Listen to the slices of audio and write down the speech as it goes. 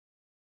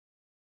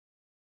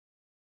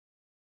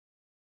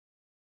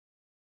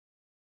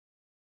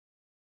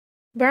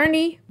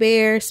Barney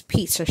Bear's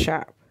Pizza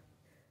Shop.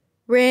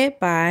 Read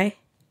by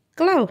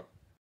Glow.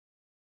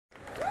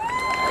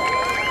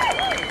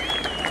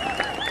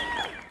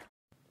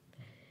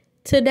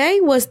 Today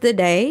was the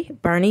day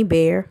Barney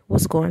Bear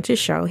was going to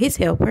show his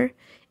helper,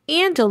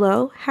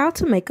 Angelo, how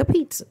to make a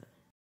pizza.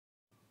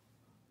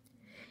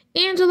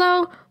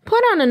 Angelo,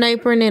 put on an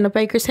apron and a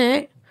baker's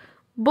hat.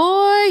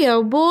 Boy,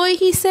 oh boy,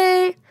 he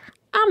said,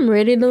 I'm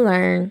ready to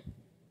learn.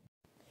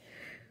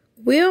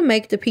 We'll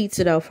make the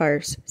pizza dough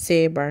first,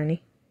 said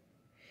Barney.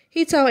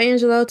 He told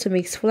Angelo to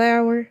mix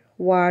flour,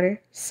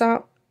 water,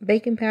 salt,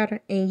 baking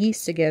powder, and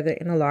yeast together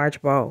in a large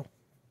bowl.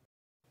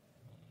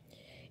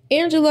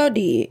 Angelo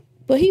did,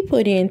 but he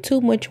put in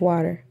too much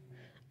water.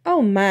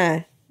 Oh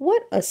my,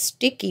 what a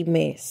sticky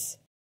mess.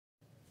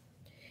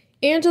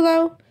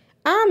 Angelo,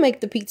 I'll make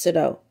the pizza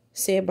dough,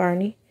 said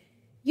Barney.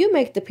 You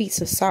make the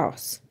pizza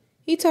sauce.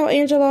 He told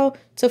Angelo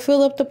to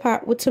fill up the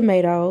pot with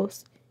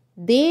tomatoes,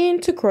 then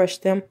to crush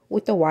them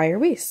with a wire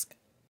whisk.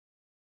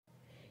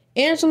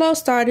 Angelo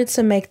started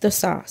to make the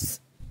sauce.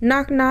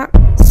 Knock, knock.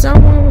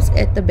 Someone was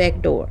at the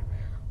back door.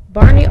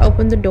 Barney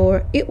opened the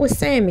door. It was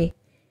Sammy.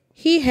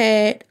 He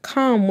had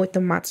come with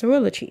the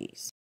mozzarella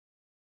cheese.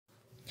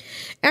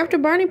 After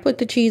Barney put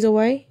the cheese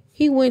away,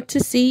 he went to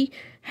see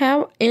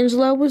how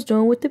Angelo was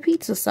doing with the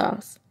pizza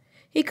sauce.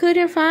 He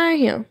couldn't find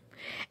him.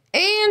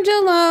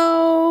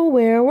 Angelo,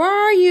 where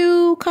are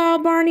you?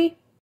 Called Barney.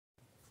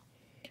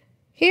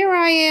 Here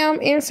I am,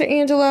 answered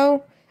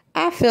Angelo.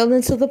 I fell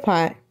into the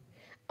pot.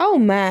 Oh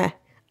my,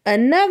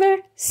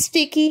 another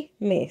sticky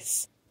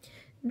mess.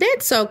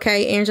 That's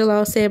okay,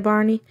 Angelo, said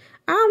Barney.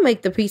 I'll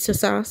make the pizza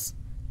sauce.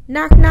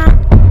 Knock, knock.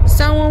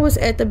 Someone was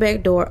at the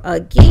back door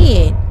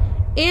again.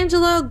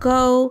 Angelo,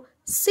 go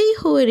see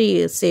who it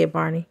is, said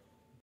Barney.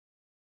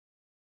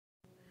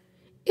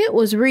 It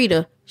was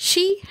Rita.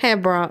 She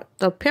had brought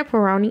the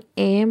pepperoni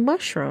and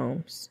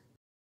mushrooms.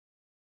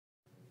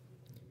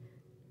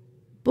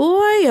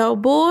 Boy, oh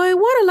boy,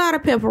 what a lot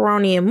of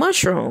pepperoni and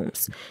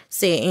mushrooms,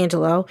 said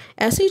Angelo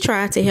as he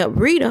tried to help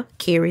Rita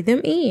carry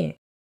them in.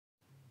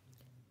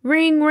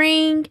 Ring,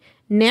 ring.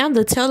 Now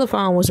the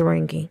telephone was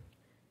ringing.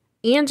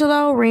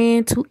 Angelo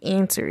ran to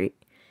answer it.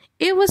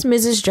 It was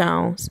Mrs.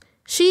 Jones.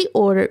 She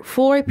ordered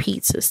 4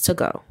 pizzas to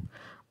go.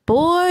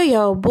 Boy,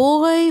 oh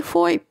boy,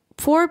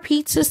 4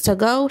 pizzas to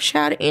go,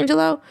 shouted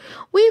Angelo.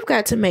 We've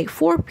got to make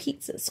 4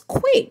 pizzas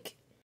quick.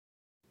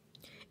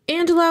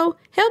 Angelo,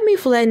 help me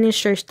flatten and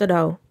stretch the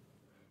dough,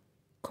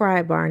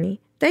 cried Barney.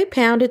 They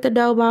pounded the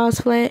dough balls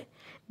flat.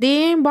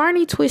 Then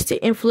Barney twisted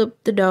and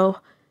flipped the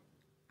dough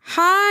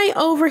high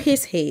over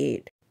his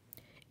head.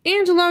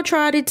 Angelo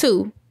tried it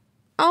too.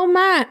 Oh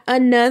my,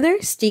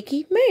 another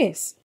sticky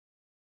mess.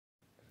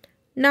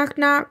 Knock,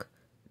 knock.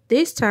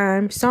 This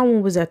time,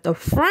 someone was at the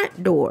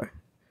front door.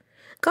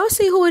 Go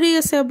see who it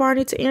is, said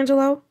Barney to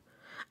Angelo.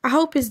 I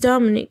hope it's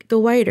Dominic, the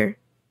waiter.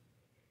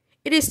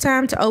 It is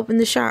time to open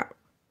the shop.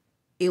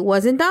 It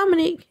wasn't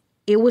Dominic.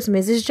 It was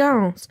Mrs.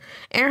 Jones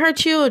and her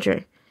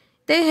children.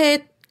 They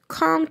had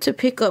come to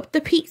pick up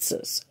the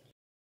pizzas.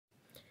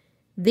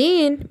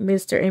 Then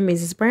Mr. and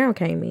Mrs. Brown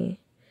came in.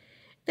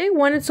 They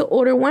wanted to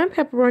order 1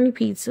 pepperoni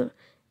pizza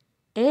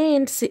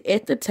and sit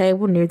at the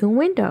table near the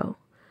window.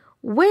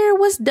 Where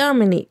was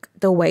Dominic,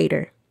 the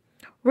waiter?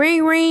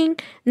 Ring, ring.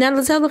 Now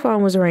the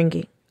telephone was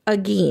ringing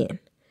again.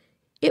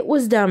 It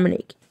was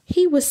Dominic.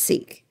 He was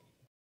sick.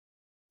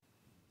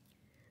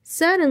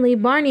 Suddenly,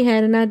 Barney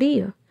had an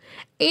idea.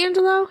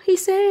 Angelo, he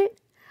said,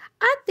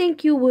 I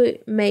think you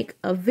would make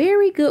a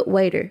very good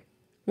waiter.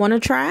 Want to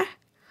try?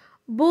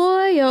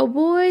 Boy, oh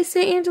boy,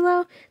 said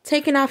Angelo,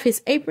 taking off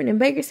his apron and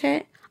baker's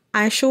hat.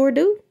 I sure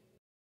do.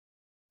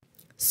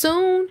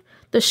 Soon,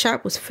 the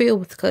shop was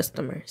filled with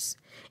customers,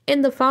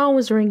 and the phone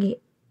was ringing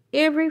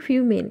every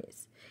few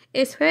minutes.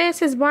 As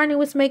fast as Barney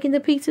was making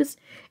the pizzas,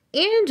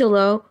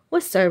 Angelo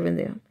was serving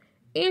them.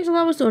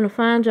 Angelo was doing a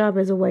fine job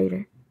as a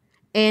waiter.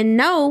 And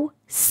no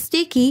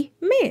sticky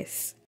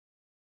mess.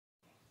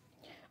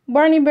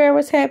 Barney Bear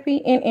was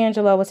happy and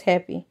Angelo was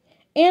happy.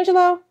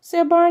 Angelo,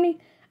 said Barney,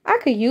 I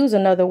could use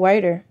another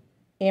waiter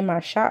in my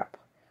shop.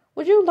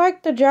 Would you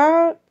like the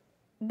job?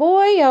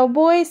 Boy, oh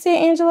boy, said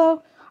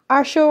Angelo,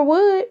 I sure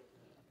would.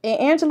 And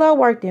Angelo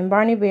worked in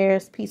Barney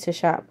Bear's pizza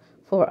shop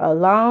for a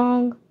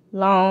long,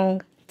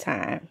 long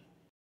time.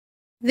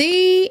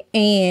 The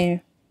end.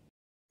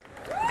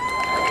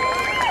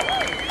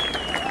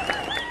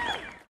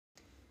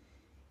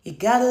 You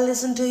gotta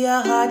listen to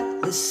your heart,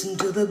 listen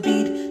to the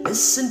beat,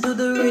 listen to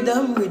the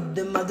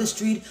rhythm of the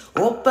street.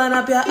 Open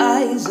up your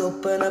eyes,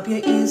 open up your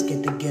ears,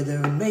 get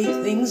together and make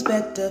things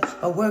better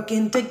by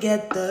working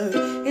together.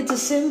 It's a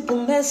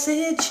simple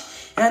message.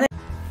 And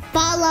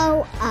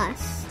follow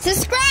us.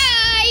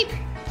 Subscribe!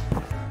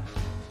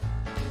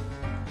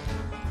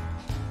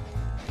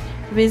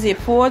 Visit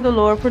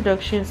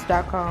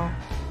forthelordproductions.com.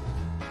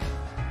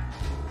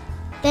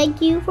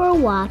 Thank you for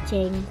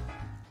watching.